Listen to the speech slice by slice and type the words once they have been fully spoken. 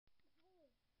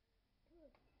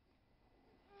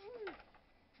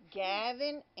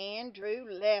Gavin Andrew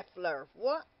Leffler,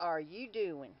 what are you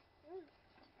doing?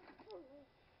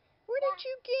 Where did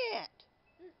you get?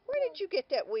 Where did you get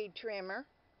that weed trimmer?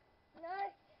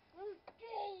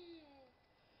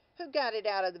 Who got it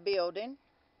out of the building?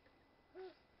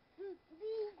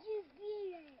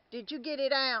 Did you get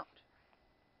it out?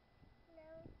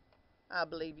 No. I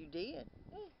believe you did.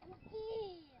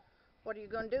 What are you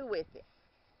going to do with it?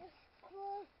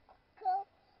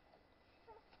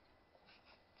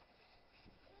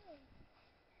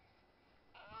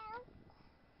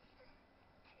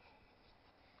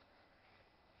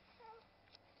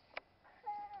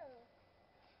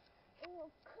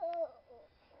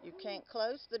 You can't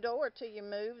close the door till you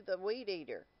move the weed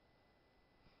eater.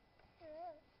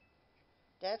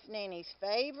 That's Nanny's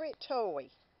favorite toy.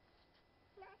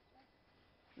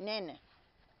 Nanny.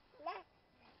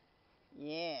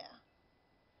 Yeah.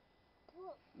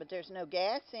 But there's no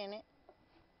gas in it.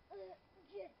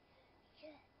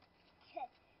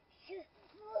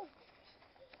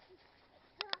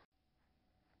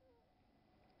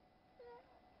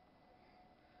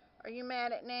 Are you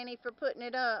mad at Nanny for putting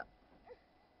it up?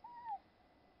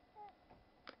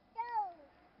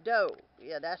 Dough.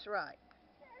 Yeah, that's right.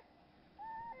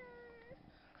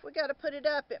 We got to put it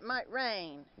up. It might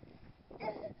rain. You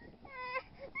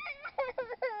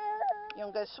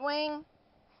want to go swing?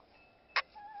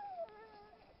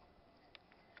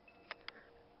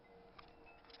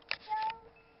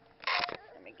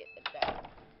 Let me get the dough.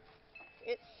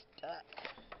 It's stuck.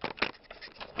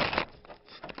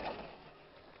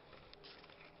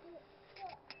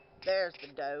 There's the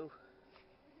dough.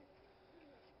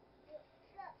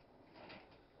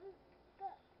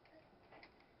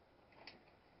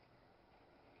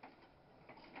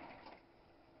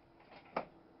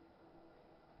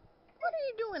 What are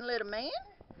you doing, little man?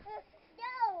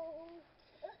 Dough.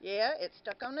 Yeah, it's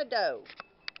stuck on the dough.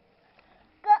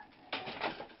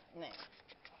 Now,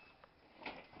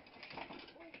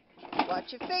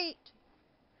 watch your feet.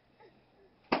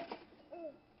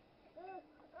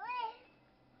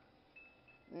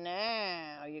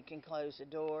 Now you can close the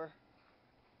door.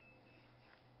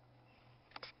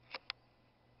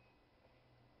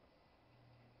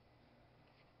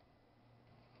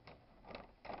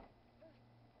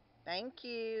 Thank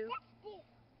you.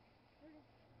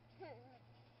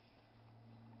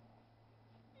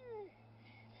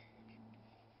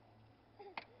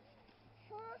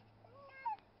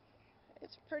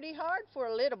 It's pretty hard for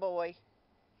a little boy.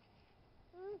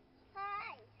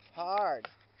 Hard.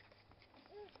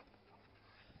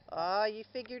 Oh, you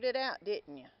figured it out,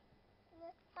 didn't you?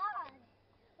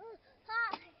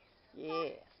 Yeah.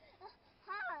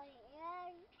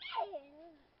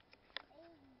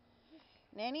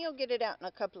 Nanny will get it out in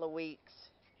a couple of weeks.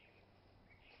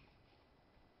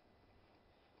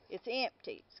 It's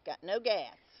empty. It's got no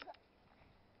gas.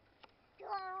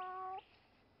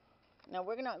 Now,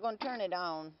 we're not going to turn it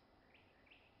on.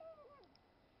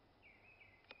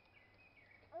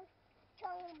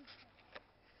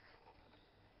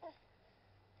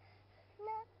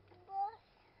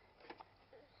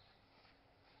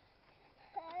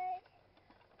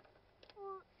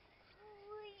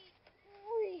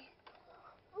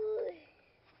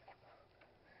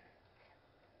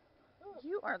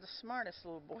 You are the smartest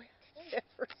little boy I've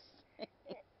ever seen.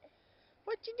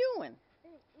 What you doing?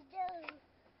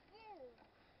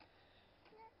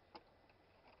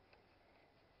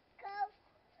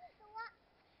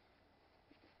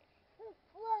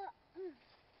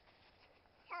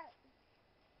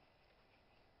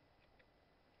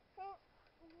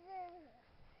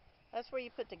 That's where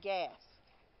you put the gas.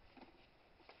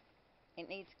 It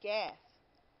needs gas.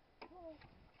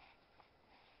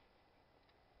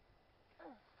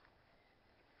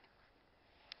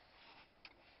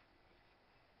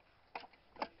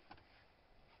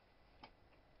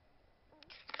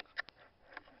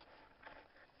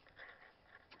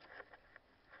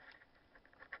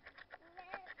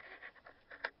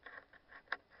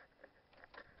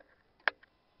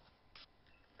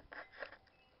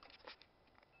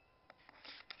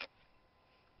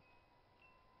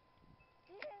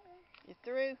 You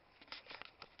through?